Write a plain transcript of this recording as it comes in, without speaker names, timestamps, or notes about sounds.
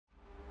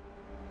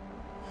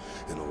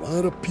And a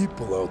lot of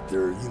people out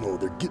there,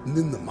 they're getting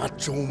into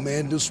Macho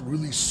Madness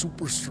really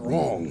super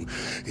strong.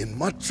 And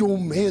Macho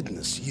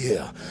Madness,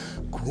 yeah,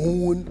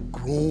 growing,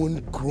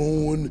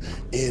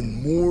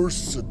 and more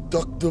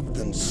seductive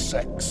than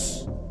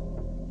sex.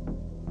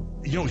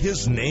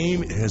 His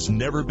name has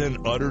never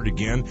been uttered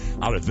again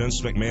out of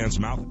Vince McMahon's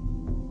mouth.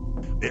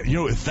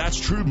 If that's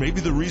true,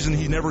 maybe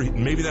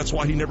that's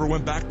why he never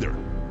went back there.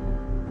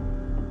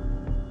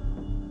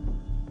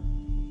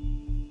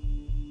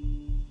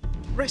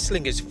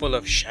 Wrestling is full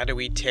of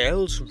shadowy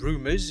tales,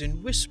 rumors,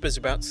 and whispers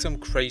about some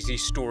crazy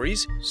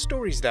stories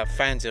that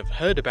fans have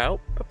heard about,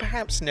 but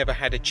perhaps never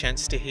had a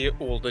chance to hear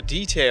all the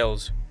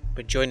details.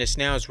 But join us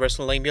now as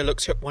Wrestlelamia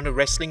looks at one of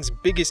wrestling's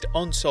biggest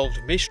unsolved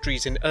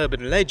mysteries and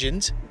urban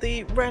legends,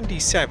 the Randy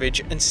Savage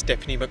and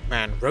Stephanie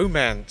McMahon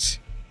romance.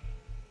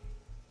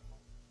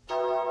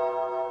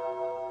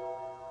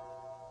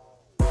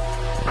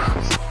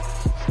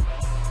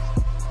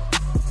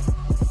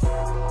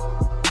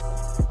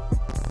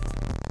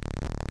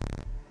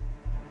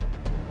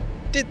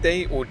 Did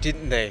they or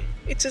didn't they?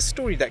 It's a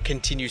story that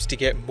continues to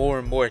get more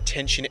and more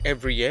attention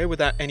every year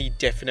without any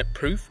definite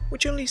proof,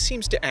 which only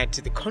seems to add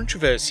to the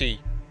controversy.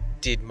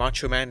 Did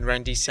Macho Man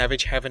Randy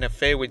Savage have an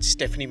affair with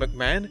Stephanie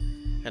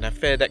McMahon? An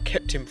affair that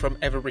kept him from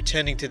ever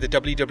returning to the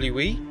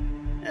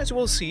WWE? As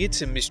we'll see,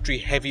 it's a mystery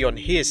heavy on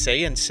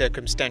hearsay and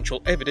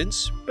circumstantial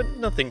evidence, but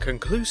nothing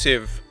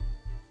conclusive.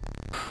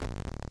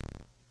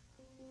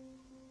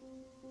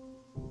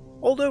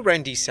 Although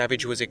Randy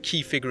Savage was a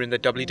key figure in the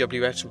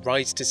WWF's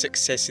rise to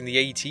success in the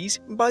 80s,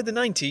 by the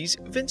 90s,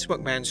 Vince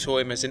McMahon saw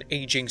him as an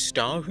aging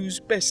star whose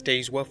best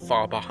days were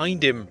far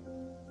behind him.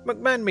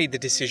 McMahon made the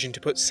decision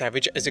to put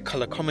Savage as a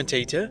color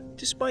commentator,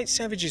 despite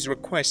Savage's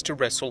request to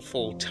wrestle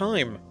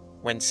full-time.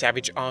 When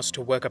Savage asked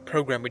to work a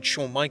program with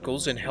Shawn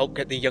Michaels and help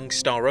get the young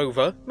star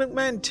over,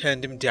 McMahon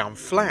turned him down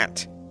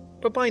flat.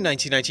 But by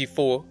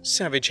 1994,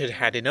 Savage had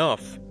had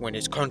enough. When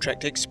his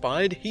contract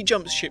expired, he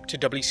jumped ship to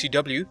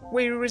WCW,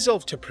 where he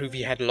resolved to prove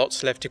he had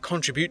lots left to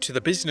contribute to the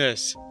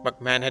business.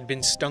 McMahon had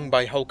been stung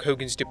by Hulk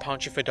Hogan's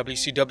departure for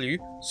WCW,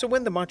 so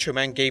when the Macho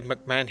Man gave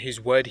McMahon his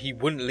word he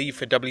wouldn't leave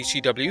for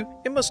WCW,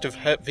 it must have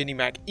hurt Vinnie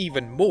Mac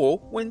even more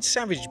when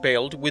Savage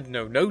bailed with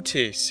no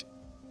notice.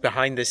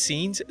 Behind the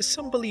scenes,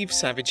 some believe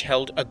Savage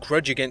held a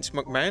grudge against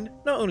McMahon,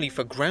 not only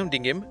for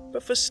grounding him,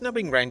 but for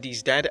snubbing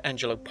Randy's dad,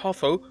 Angelo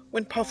Poffo,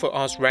 when Poffo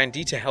asked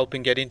Randy to help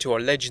him get into a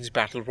Legends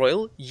Battle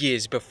Royal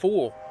years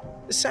before.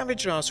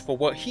 Savage asked for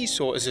what he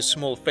saw as a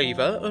small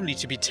favour, only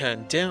to be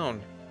turned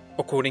down.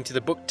 According to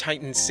the book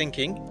Titans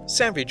Sinking,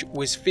 Savage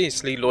was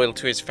fiercely loyal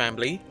to his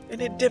family,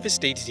 and it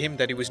devastated him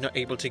that he was not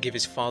able to give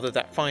his father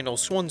that final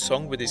swan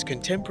song with his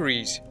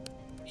contemporaries.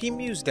 He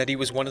mused that he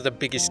was one of the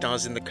biggest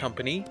stars in the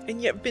company,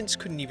 and yet Vince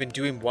couldn't even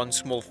do him one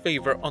small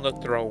favour on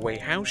a throwaway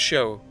house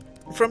show.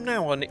 From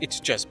now on, it's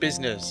just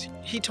business.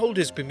 He told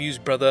his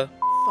bemused brother,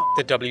 "Fuck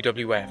the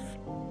WWF."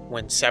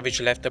 When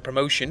Savage left the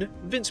promotion,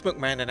 Vince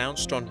McMahon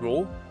announced on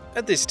Raw,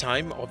 at this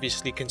time,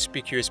 obviously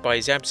conspicuous by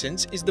his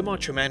absence, is the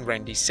Macho Man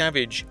Randy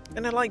Savage,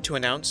 and I'd like to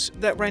announce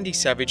that Randy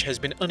Savage has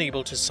been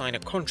unable to sign a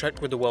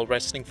contract with the World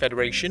Wrestling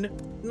Federation.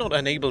 Not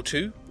unable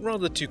to,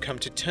 rather to come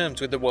to terms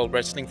with the World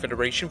Wrestling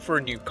Federation for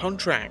a new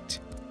contract.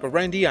 But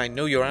Randy, I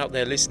know you're out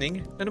there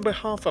listening, and on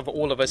behalf of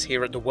all of us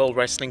here at the World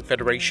Wrestling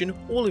Federation,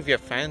 all of your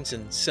fans,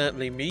 and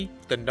certainly me,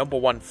 the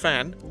 #1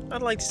 fan,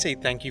 I'd like to say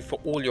thank you for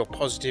all your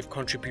positive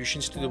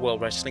contributions to the World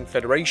Wrestling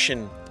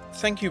Federation.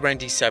 Thank you,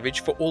 Randy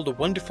Savage, for all the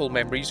wonderful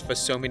memories for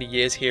so many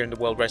years here in the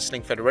World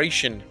Wrestling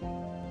Federation.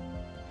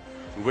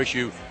 We wish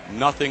you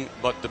nothing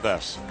but the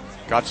best.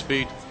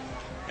 Godspeed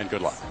and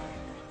good luck.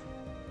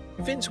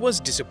 Vince was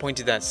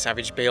disappointed that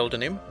Savage bailed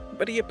on him,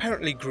 but he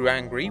apparently grew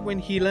angry when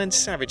he learned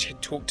Savage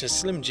had talked to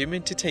Slim Jim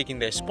into taking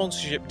their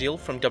sponsorship deal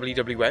from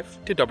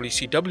WWF to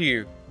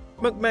WCW.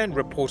 McMahon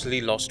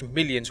reportedly lost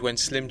millions when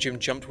Slim Jim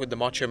jumped with the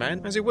Macho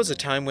Man, as it was a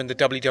time when the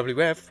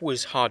WWF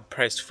was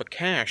hard-pressed for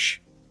cash.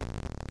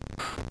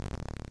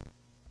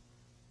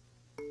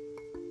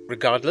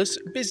 Regardless,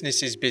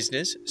 business is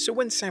business, so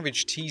when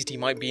Savage teased he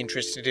might be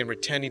interested in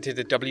returning to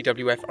the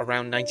WWF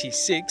around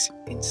 '96,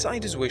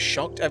 insiders were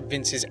shocked at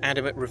Vince's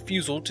adamant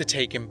refusal to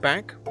take him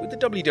back, with the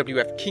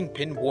WWF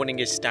Kingpin warning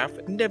his staff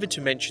never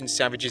to mention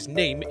Savage's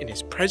name in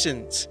his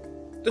presence.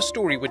 The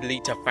story would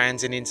lead to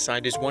fans and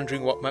insiders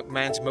wondering what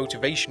McMahon's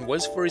motivation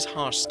was for his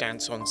harsh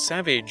stance on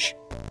Savage.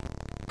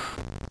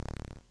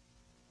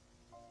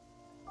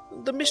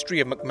 The mystery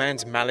of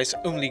McMahon's malice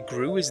only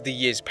grew as the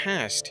years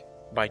passed.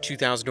 By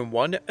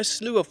 2001, a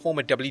slew of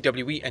former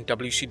WWE and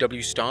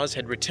WCW stars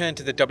had returned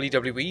to the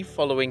WWE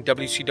following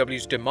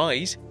WCW's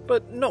demise,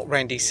 but not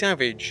Randy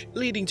Savage,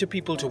 leading to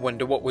people to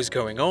wonder what was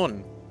going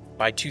on.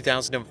 By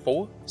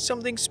 2004,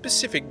 something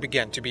specific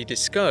began to be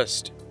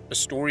discussed. A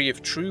story,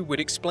 if true, would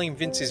explain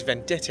Vince's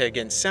vendetta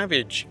against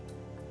Savage.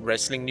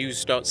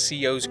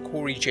 WrestlingNews.co's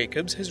Corey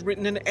Jacobs has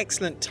written an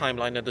excellent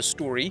timeline of the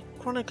story,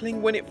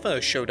 chronicling when it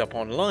first showed up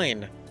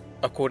online.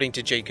 According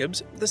to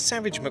Jacobs, the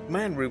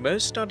Savage-McMahon rumor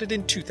started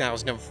in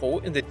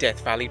 2004 in the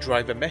Death Valley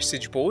driver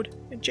message board,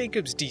 and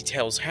Jacobs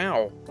details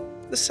how.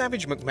 The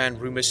Savage McMahon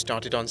rumors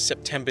started on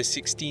September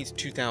 16,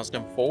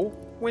 2004,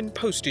 when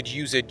posted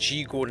user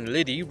G. Gordon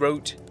Liddy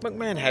wrote,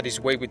 "McMahon had his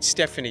way with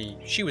Stephanie,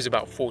 she was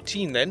about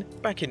 14 then,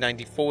 back in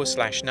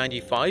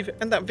 94/95,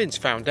 and that Vince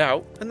found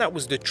out, and that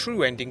was the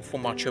true ending for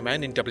Macho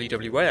Man in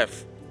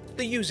WWF.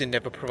 The user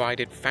never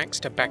provided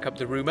facts to back up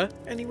the rumor,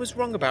 and he was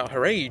wrong about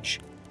her age.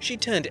 She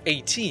turned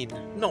 18,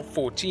 not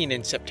 14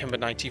 in September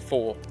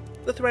 94.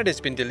 The thread has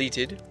been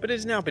deleted, but it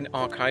has now been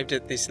archived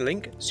at this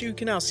link, so you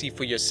can now see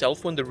for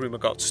yourself when the rumor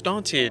got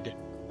started.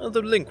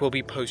 The link will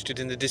be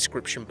posted in the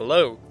description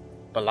below.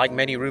 But like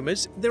many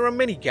rumors, there are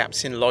many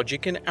gaps in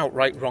logic and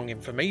outright wrong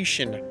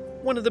information.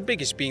 One of the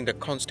biggest being the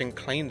constant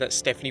claim that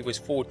Stephanie was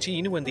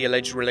 14 when the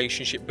alleged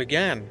relationship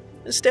began.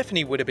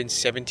 Stephanie would have been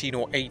 17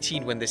 or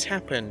 18 when this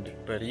happened,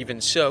 but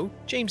even so,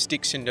 James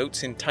Dixon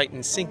notes in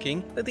Titan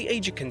Sinking that the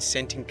age of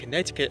consent in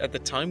Connecticut at the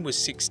time was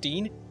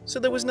 16, so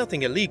there was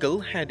nothing illegal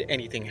had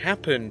anything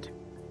happened.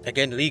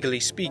 Again, legally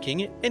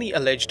speaking, any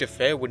alleged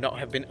affair would not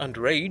have been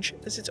underage,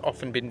 as it's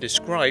often been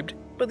described,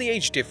 but the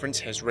age difference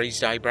has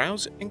raised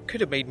eyebrows and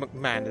could have made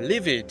McMahon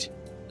livid.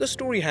 The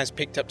story has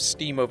picked up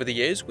steam over the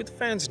years, with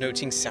fans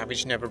noting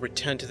Savage never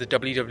returned to the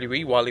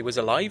WWE while he was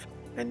alive,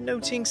 and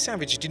noting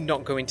Savage did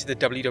not go into the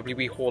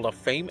WWE Hall of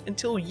Fame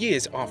until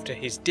years after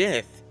his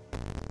death.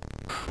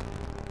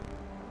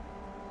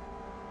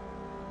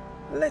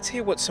 Let's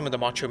hear what some of the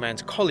Macho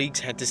Man's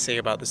colleagues had to say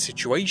about the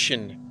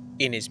situation.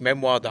 In his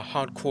memoir The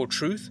Hardcore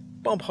Truth,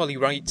 Bob Holly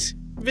writes,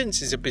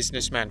 "Vince is a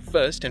businessman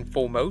first and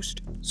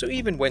foremost, so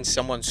even when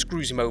someone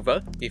screws him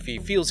over, if he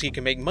feels he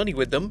can make money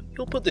with them,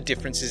 he'll put the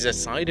differences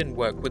aside and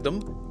work with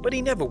them, but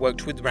he never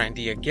worked with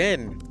Randy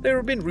again. There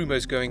have been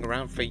rumors going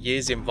around for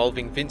years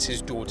involving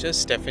Vince's daughter,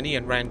 Stephanie,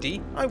 and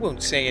Randy. I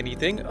won't say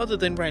anything other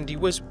than Randy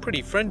was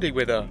pretty friendly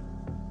with her."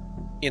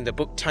 In the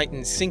book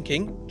Titan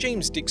Sinking,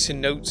 James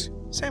Dixon notes,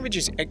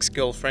 Savage's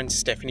ex-girlfriend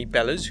Stephanie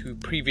Bellas, who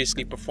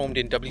previously performed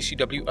in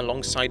WCW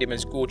alongside him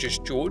as Gorgeous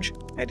George,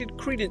 added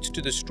credence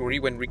to the story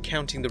when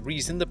recounting the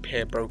reason the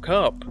pair broke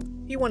up.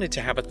 "He wanted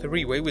to have a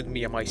three-way with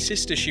me and my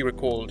sister," she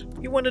recalled.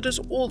 "He wanted us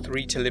all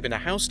three to live in a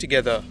house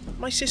together.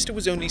 My sister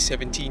was only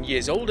 17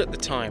 years old at the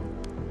time.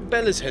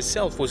 Bellas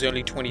herself was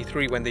only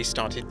 23 when they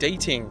started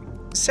dating.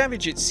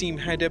 Savage, it seemed,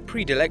 had a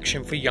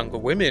predilection for younger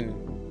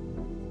women."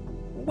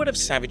 What of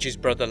Savage's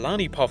brother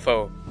Lanny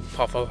Poffo?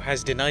 Poffo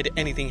has denied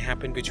anything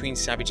happened between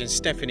Savage and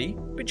Stephanie,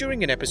 but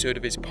during an episode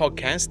of his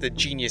podcast, The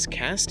Genius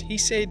Cast, he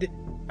said,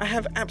 "I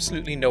have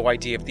absolutely no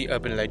idea if the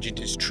urban legend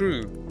is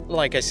true.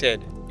 Like I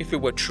said, if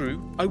it were true,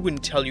 I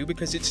wouldn't tell you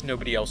because it's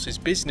nobody else's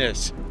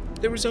business.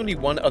 There is only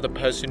one other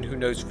person who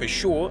knows for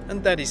sure,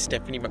 and that is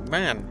Stephanie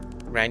McMahon.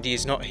 Randy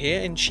is not here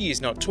and she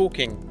is not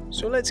talking,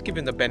 so let's give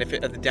him the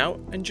benefit of the doubt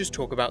and just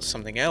talk about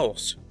something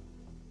else."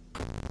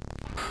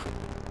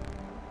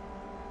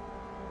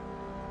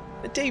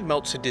 Dave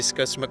Meltzer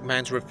discussed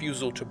McMahon's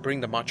refusal to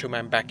bring the Macho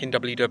Man back in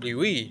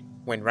WWE.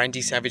 When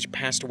Randy Savage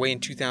passed away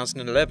in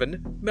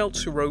 2011,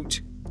 Meltzer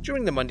wrote,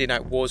 "During the Monday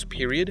Night Wars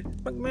period,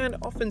 McMahon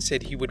often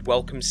said he would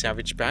welcome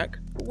Savage back,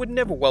 but would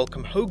never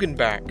welcome Hogan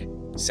back.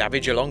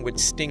 Savage, along with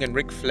Sting and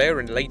Ric Flair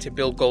and later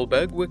Bill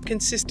Goldberg, were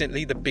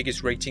consistently the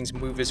biggest ratings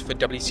movers for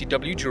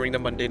WCW during the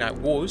Monday Night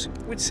Wars,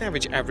 with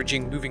Savage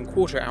averaging moving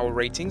quarter-hour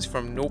ratings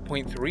from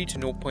 0.3 to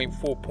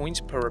 0.4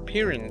 points per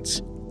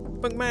appearance.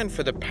 McMahon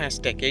for the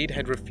past decade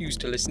had refused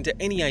to listen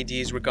to any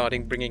ideas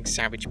regarding bringing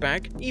Savage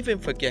back, even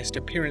for guest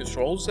appearance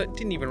roles that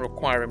didn't even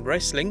require him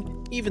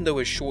wrestling, even though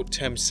a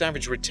short-term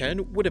Savage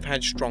return would have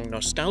had strong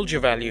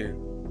nostalgia value.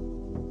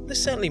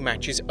 This certainly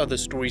matches other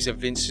stories of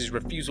Vince's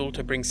refusal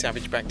to bring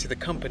Savage back to the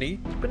company,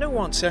 but no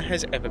answer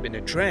has ever been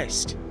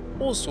addressed.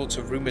 All sorts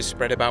of rumors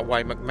spread about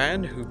why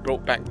McMahon, who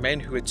brought back men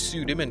who had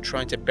sued him and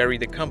tried to bury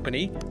the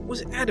company,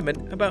 was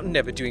adamant about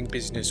never doing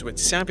business with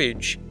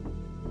Savage.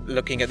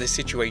 Looking at the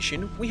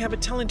situation, we have a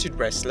talented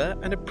wrestler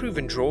and a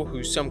proven draw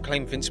who some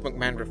claim Vince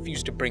McMahon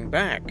refused to bring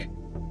back.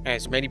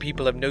 As many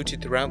people have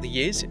noted throughout the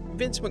years,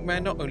 Vince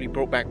McMahon not only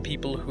brought back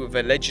people who have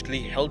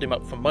allegedly held him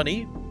up for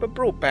money, but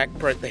brought back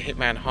Bret the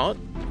Hitman Hart,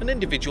 an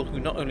individual who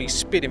not only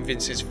spit in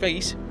Vince's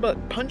face,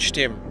 but punched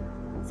him.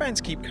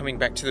 Fans keep coming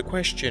back to the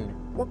question,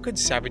 what could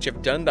Savage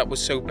have done that was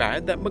so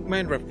bad that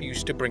McMahon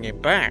refused to bring him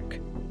back?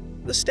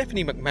 The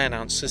Stephanie McMahon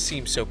answer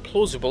seems so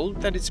plausible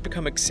that it's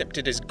become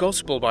accepted as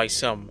gospel by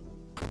some.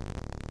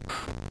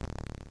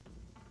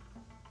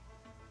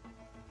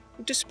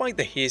 Despite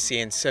the hearsay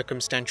and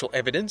circumstantial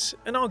evidence,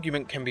 an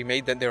argument can be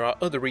made that there are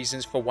other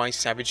reasons for why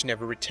Savage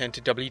never returned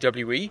to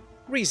WWE,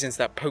 reasons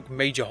that poke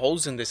major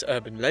holes in this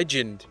urban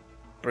legend.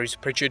 Bruce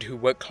Pritchard, who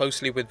worked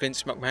closely with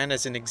Vince McMahon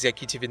as an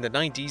executive in the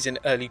 90s and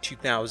early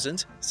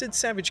 2000s, said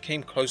Savage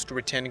came close to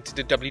returning to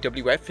the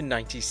WWF in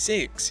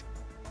 96.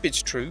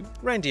 It's true,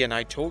 Randy and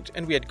I talked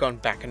and we had gone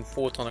back and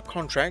forth on a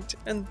contract,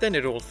 and then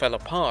it all fell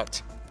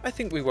apart. I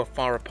think we were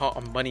far apart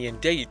on money and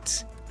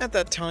dates. At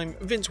that time,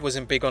 Vince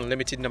wasn't big on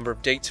limited number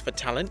of dates for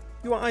talent.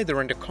 You are either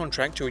under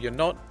contract or you're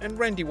not, and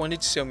Randy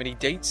wanted so many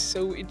dates,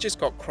 so it just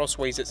got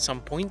crossways at some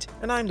point,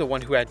 and I'm the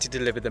one who had to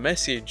deliver the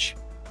message."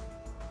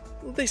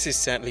 This is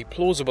certainly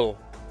plausible.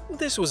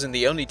 This wasn't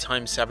the only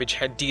time Savage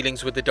had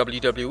dealings with the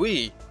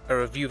WWE. A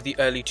review of the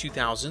early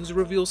 2000s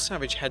reveals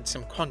Savage had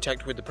some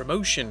contact with the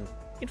promotion.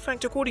 In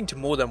fact, according to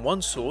more than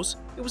one source,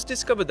 it was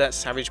discovered that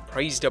Savage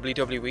praised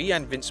WWE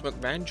and Vince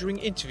McMahon during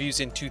interviews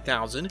in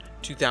 2000,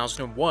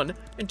 2001,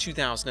 and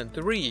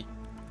 2003.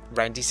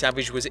 Randy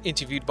Savage was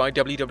interviewed by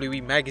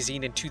WWE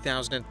Magazine in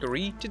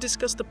 2003 to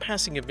discuss the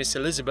passing of Miss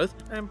Elizabeth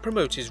and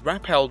promote his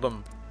rap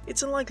album.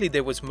 It's unlikely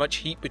there was much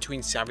heat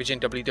between Savage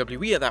and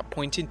WWE at that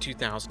point in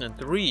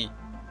 2003.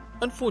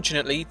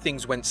 Unfortunately,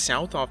 things went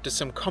south after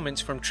some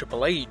comments from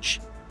Triple H.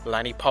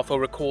 Lanny Poffo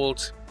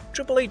recalled,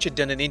 Triple H had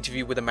done an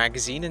interview with a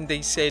magazine and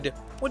they said,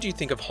 "What do you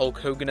think of Hulk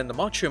Hogan and the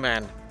Macho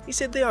Man?" He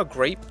said they are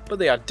great, but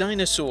they are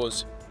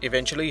dinosaurs.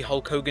 Eventually,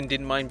 Hulk Hogan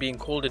didn't mind being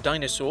called a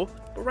dinosaur,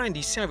 but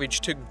Randy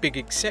Savage took big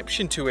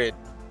exception to it.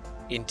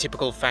 In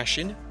typical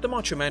fashion, the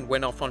Macho Man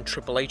went off on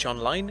Triple H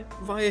online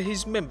via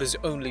his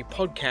members-only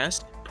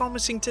podcast,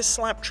 promising to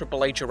slap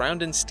Triple H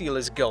around and steal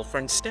his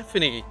girlfriend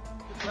Stephanie.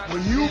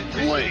 When you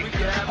blink,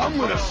 I'm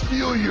gonna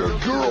steal your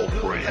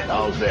girlfriend.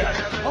 How's that?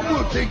 I'm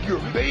gonna take your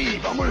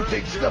babe. I'm gonna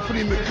take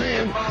Stephanie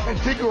McMahon and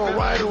take her a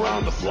ride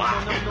around the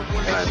block.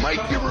 And I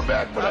might give her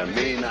back, but I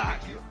may not.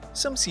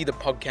 Some see the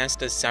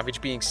podcast as Savage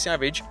being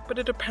savage, but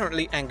it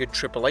apparently angered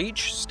Triple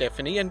H,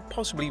 Stephanie, and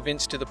possibly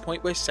Vince to the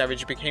point where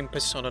Savage became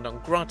persona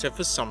non grata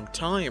for some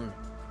time.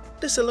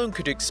 This alone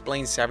could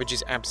explain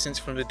Savage's absence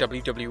from the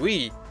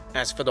WWE.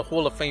 As for the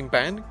Hall of Fame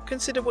ban,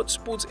 consider what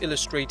Sports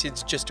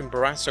Illustrated's Justin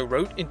Barrasso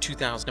wrote in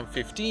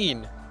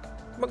 2015.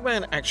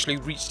 McMahon actually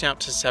reached out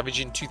to Savage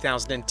in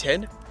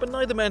 2010, but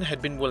neither man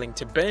had been willing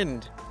to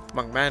bend.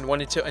 McMahon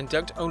wanted to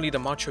induct only the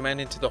Macho Man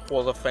into the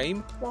Hall of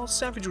Fame, while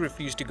Savage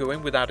refused to go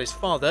in without his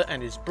father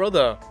and his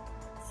brother.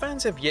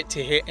 Fans have yet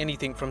to hear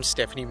anything from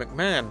Stephanie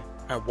McMahon.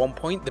 At one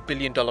point, the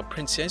billion-dollar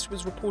princess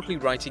was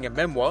reportedly writing a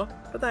memoir,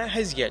 but that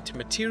has yet to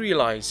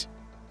materialize.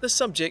 The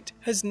subject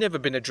has never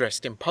been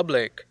addressed in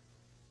public.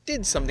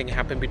 Did something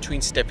happen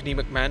between Stephanie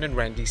McMahon and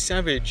Randy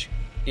Savage?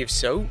 If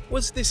so,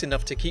 was this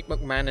enough to keep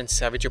McMahon and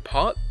Savage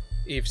apart?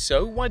 If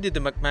so, why did the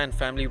McMahon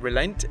family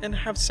relent and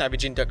have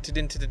Savage inducted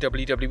into the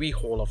WWE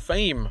Hall of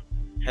Fame?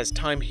 Has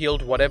time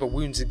healed whatever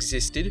wounds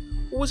existed,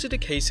 or was it a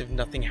case of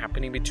nothing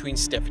happening between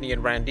Stephanie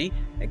and Randy,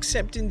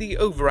 except in the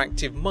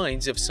overactive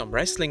minds of some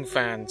wrestling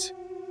fans?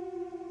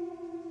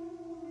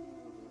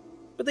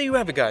 But there you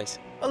have it, guys,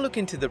 a look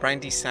into the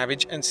Randy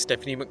Savage and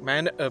Stephanie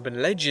McMahon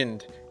urban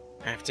legend.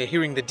 After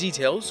hearing the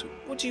details,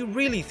 what do you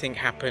really think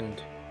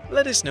happened?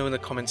 Let us know in the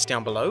comments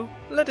down below.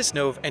 Let us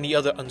know of any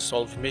other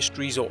unsolved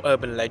mysteries or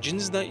urban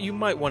legends that you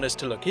might want us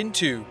to look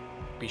into.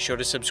 Be sure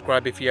to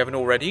subscribe if you haven't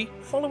already,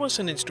 follow us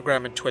on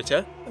Instagram and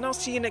Twitter, and I'll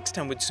see you next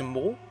time with some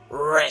more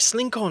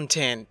wrestling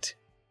content.